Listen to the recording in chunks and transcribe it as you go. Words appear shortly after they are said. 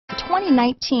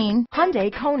2019 Hyundai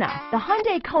Kona. The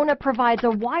Hyundai Kona provides a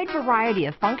wide variety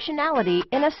of functionality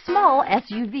in a small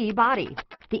SUV body.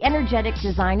 The energetic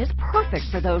design is perfect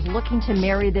for those looking to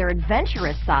marry their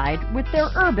adventurous side with their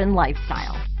urban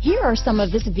lifestyle. Here are some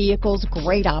of this vehicle's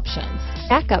great options: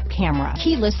 backup camera,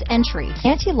 keyless entry,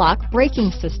 anti-lock braking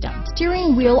system,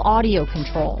 steering wheel audio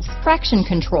controls, traction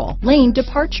control, lane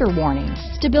departure warning,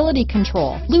 stability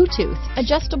control, Bluetooth,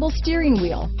 adjustable steering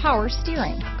wheel, power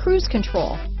steering, cruise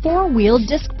control, four-wheel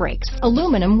disc brakes,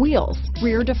 aluminum wheels,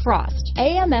 rear defrost,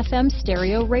 AM/FM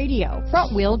stereo radio,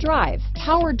 front-wheel drive,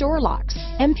 power door locks,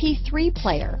 MP3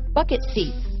 player, bucket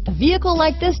seats. A vehicle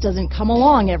like this doesn't come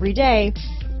along every day.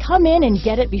 Come in and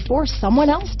get it before someone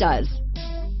else does.